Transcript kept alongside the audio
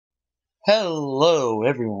Hello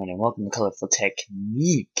everyone and welcome to Colorful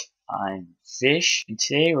Technique. I'm Fish and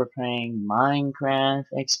today we're playing Minecraft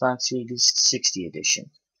Xbox 360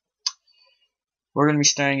 Edition. We're going to be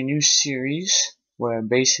starting a new series where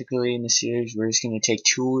basically in the series we're just going to take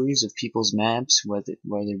tours of people's maps, whether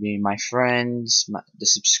it be my friends, the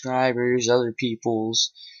subscribers, other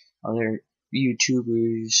people's, other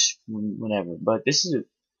YouTubers, whatever. But this is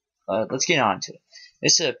let's get on to it.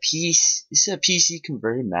 This is a PC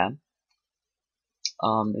converted map.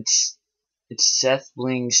 It's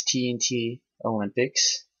SethBling's TNT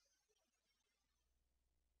Olympics,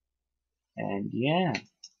 and yeah,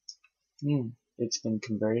 it's been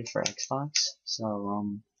converted for Xbox,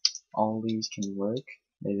 so all these can work.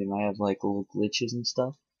 Maybe they might have like little glitches and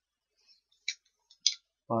stuff,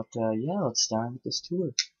 but yeah, let's start with this tour.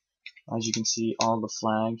 As you can see, all the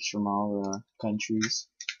flags from all the countries.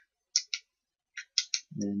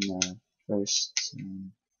 Then first,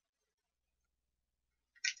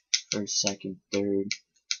 second, third.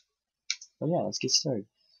 But yeah, let's get started.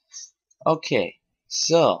 Okay,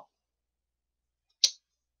 so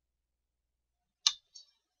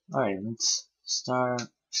alright, let's start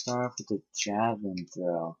off with the javelin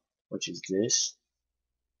throw, which is this.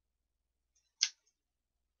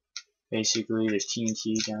 Basically, there's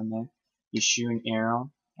TNT down there. You shoot an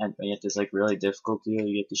arrow, and you have this like really difficult deal.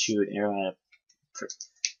 You get to shoot an arrow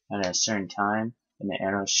at a certain time, and the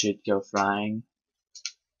arrow should go flying,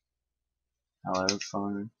 however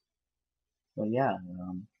far. But yeah,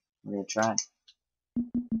 we're gonna try it.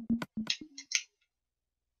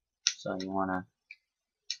 So you wanna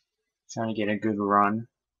try to get a good run.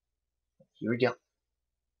 Here we go.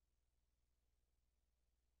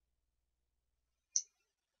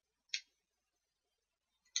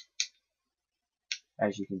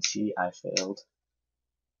 As you can see, I failed.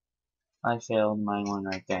 I failed my one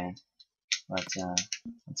right there. But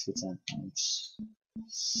let's get some points.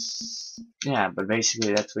 Yeah, but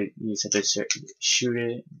basically that's what you just have to shoot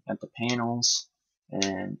it at the panels,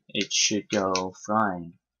 and it should go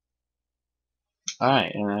flying.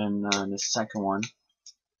 Alright, and then the second one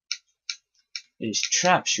is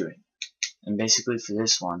trap shooting. And basically for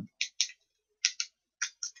this one,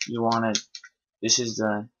 this is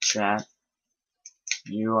the trap.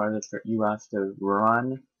 You have to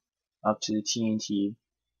run up to the TNT,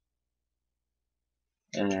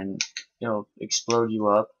 and then it'll explode you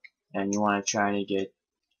up, and you want to try to get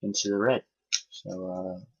into the red.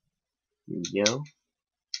 So here we go.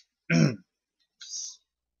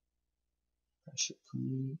 Pressure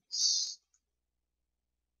plates.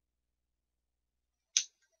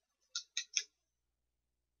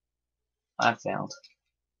 I failed.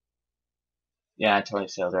 Yeah, I totally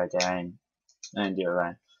failed right there. I didn't do it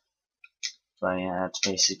right. But yeah, that's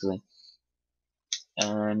basically.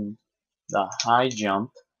 And the high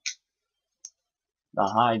jump.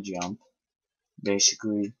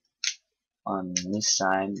 Basically on this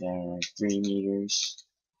side there are 3 meters,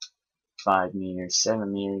 5 meters,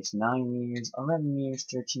 7 meters, 9 meters, 11 meters,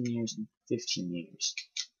 13 meters, and 15 meters.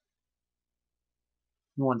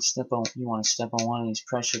 You want to step on one of these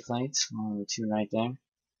pressure plates, one of the two right there,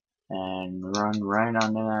 and run right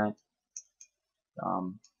onto that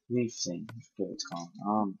leaf thing. I forget what it's called.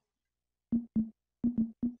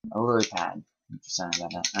 A lily pad. Sorry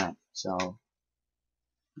about that. Alright, so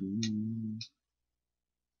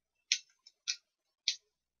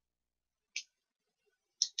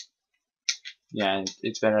yeah,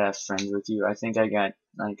 it's better to have friends with you. I think I got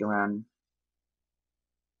like around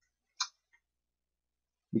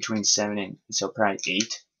between 7 and so probably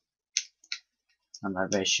 8. I'm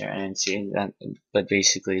not very sure. I didn't see that, but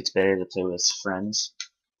basically it's better to play with friends.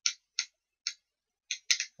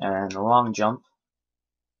 And the long jump,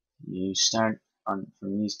 you start from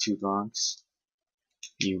these 2 blocks.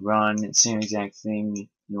 You run, same exact thing.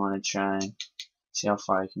 You want to try, see how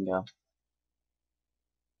far you can go.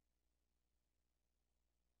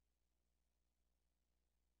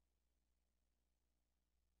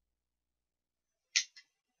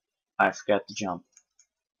 I forgot to jump.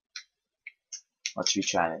 Let's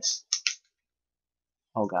retry this.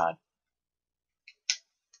 Oh god.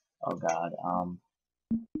 Oh god.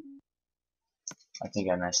 I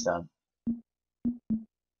think I messed up.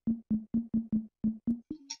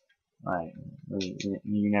 Alright,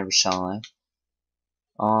 you never saw that.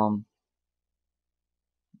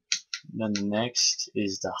 Then the next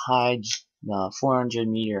is the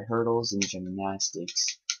 400-meter hurdles and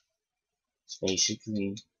gymnastics. It's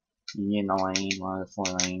basically you get in a lane, one of the 4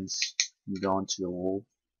 lanes, you go into the wall,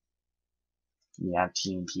 you have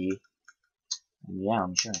TNT, and yeah,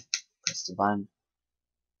 I'm sure. Press the button.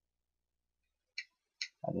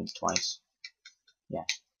 I think twice. Yeah.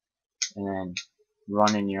 and then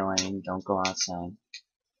run in your lane, don't go outside,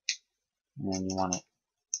 and then you want it.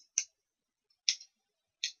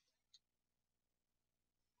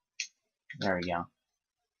 There we go.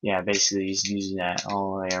 Yeah, basically just use that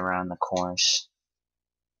all the way around the course.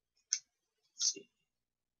 Let's see.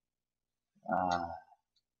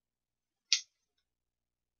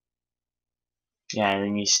 Yeah,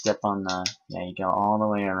 then you step on the, yeah, you go all the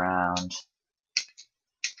way around.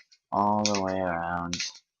 All the way around.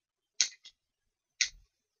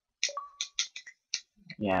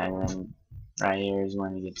 Yeah, and then right here is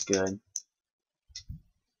when it gets good.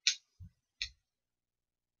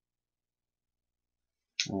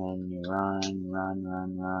 And you run.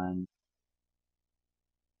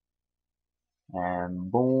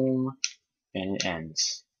 And boom, and it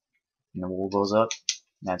ends. And the wall goes up,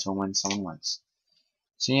 and that's when someone wins.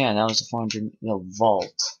 So yeah, that was the 400,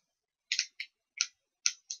 vault.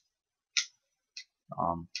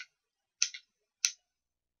 I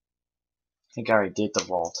think I already did the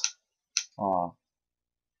vault. Oh,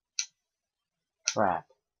 crap.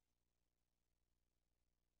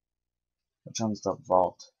 Which one's the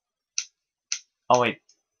vault? Oh wait,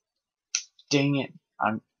 dang it.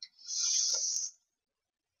 I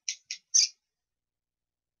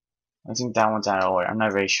think that one's out of order. I'm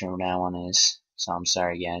not very sure what that one is. So I'm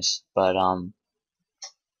sorry guys. But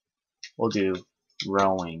we'll do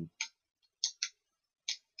rowing.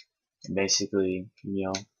 And basically,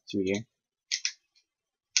 through here.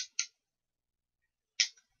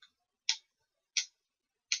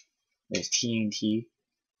 There's TNT.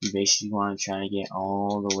 You basically want to try to get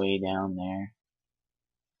all the way down there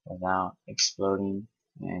without exploding,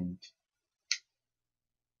 and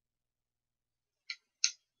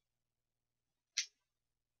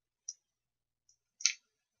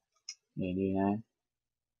you do that.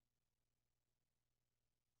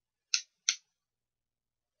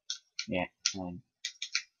 Yeah, and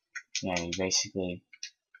yeah, you basically,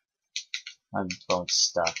 I'm both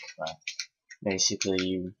stuck, but basically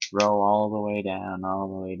you row all the way down, all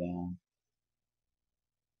the way down,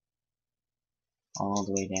 all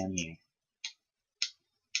the way down here,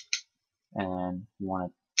 and then you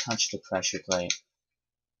want to touch the pressure plate.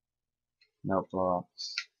 No blow up.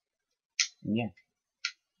 And yeah.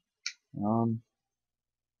 And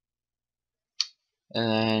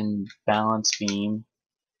then balance beam.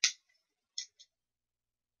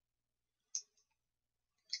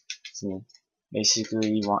 So basically,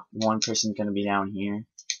 you want one person gonna be down here.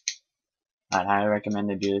 I'd highly recommend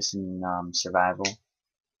to do this in survival.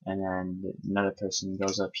 And then another person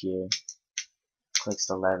goes up here, clicks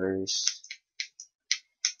the levers.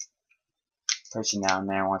 Person down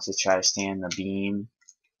there wants to try to stand the beam.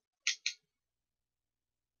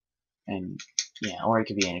 And yeah, or it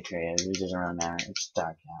could be any creative. It doesn't really matter. It's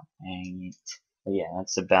dark out. Dang it. But yeah,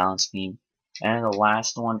 that's the balance beam. And the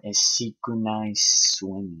last one is synchronized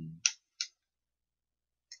swimming.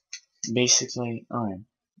 Basically, alright.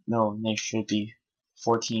 No, there should be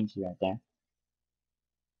 14 right there.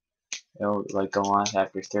 It'll like go off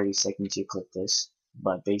after 30 seconds you click this.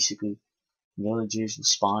 But basically, villagers will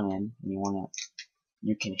spawn in, and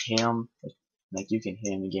you can hit them, like you can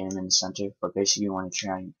hit them and get them in the center, but basically you want to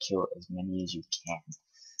try and kill as many as you can.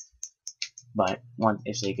 But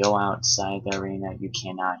if they go outside the arena, you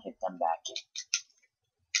cannot hit them back in.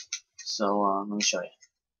 So let me show you.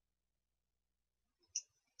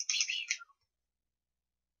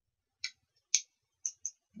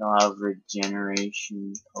 They'll have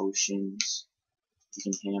regeneration potions. You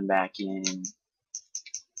can hit them back in.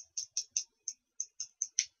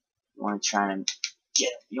 You want to try and get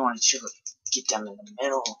them in the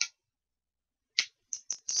middle.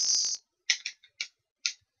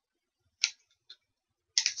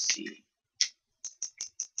 Let's see.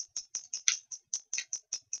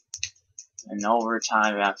 And over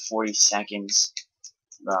time, about 40 seconds,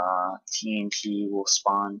 the TNT will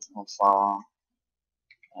fall,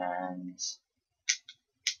 and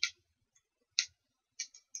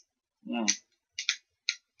yeah.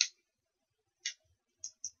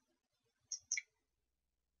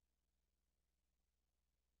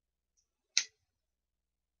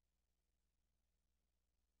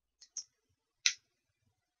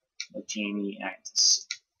 The TNT,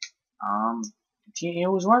 it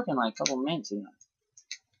was working like a couple minutes ago.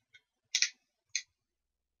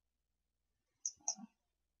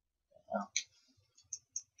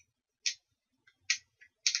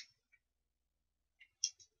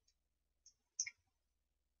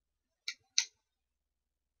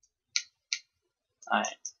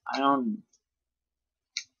 I don't.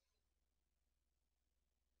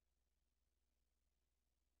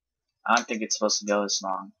 I don't think it's supposed to go this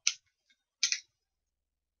long.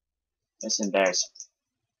 That's embarrassing.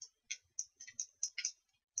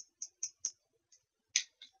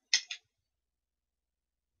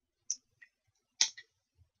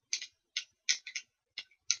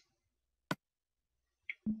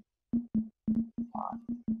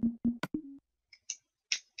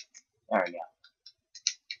 There we go.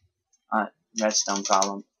 Redstone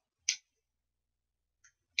problem.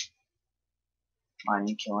 I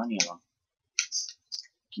didn't kill any of them.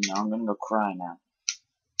 You know, I'm gonna go cry now.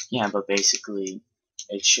 Yeah, but basically,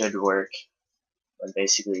 it should work. But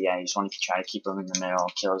basically, yeah, you just want to try to keep them in the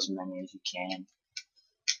middle, kill as many as you can.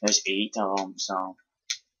 There's 8 of them, so.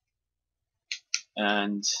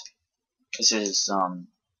 And this is,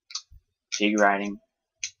 pig riding,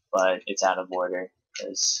 but it's out of order,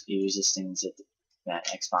 because it uses things that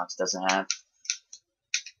Xbox doesn't have.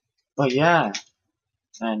 But yeah,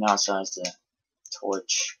 and also has the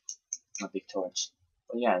torch, a big torch.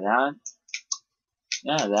 But yeah,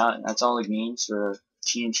 that's all it means for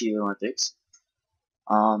TNT Olympics.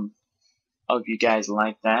 Hope you guys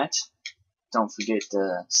like that. Don't forget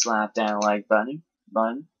to slap that like button,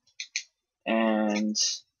 and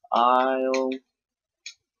I'll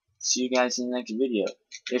see you guys in the next video.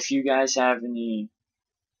 If you guys have any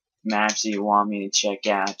maps that you want me to check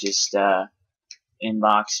out, just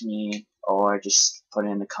inbox me or just put it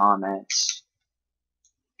in the comments.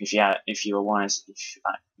 If you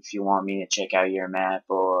want me to check out your map,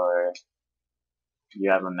 or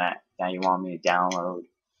you have a map that you want me to download.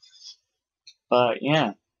 But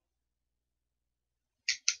yeah,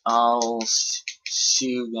 I'll see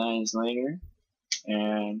you guys later,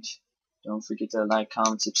 and don't forget to like,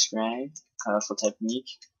 comment, subscribe.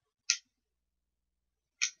 ColorfulTechnique,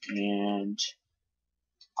 and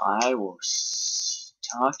I will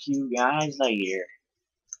talk to you guys later.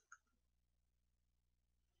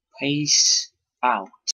 Peace out.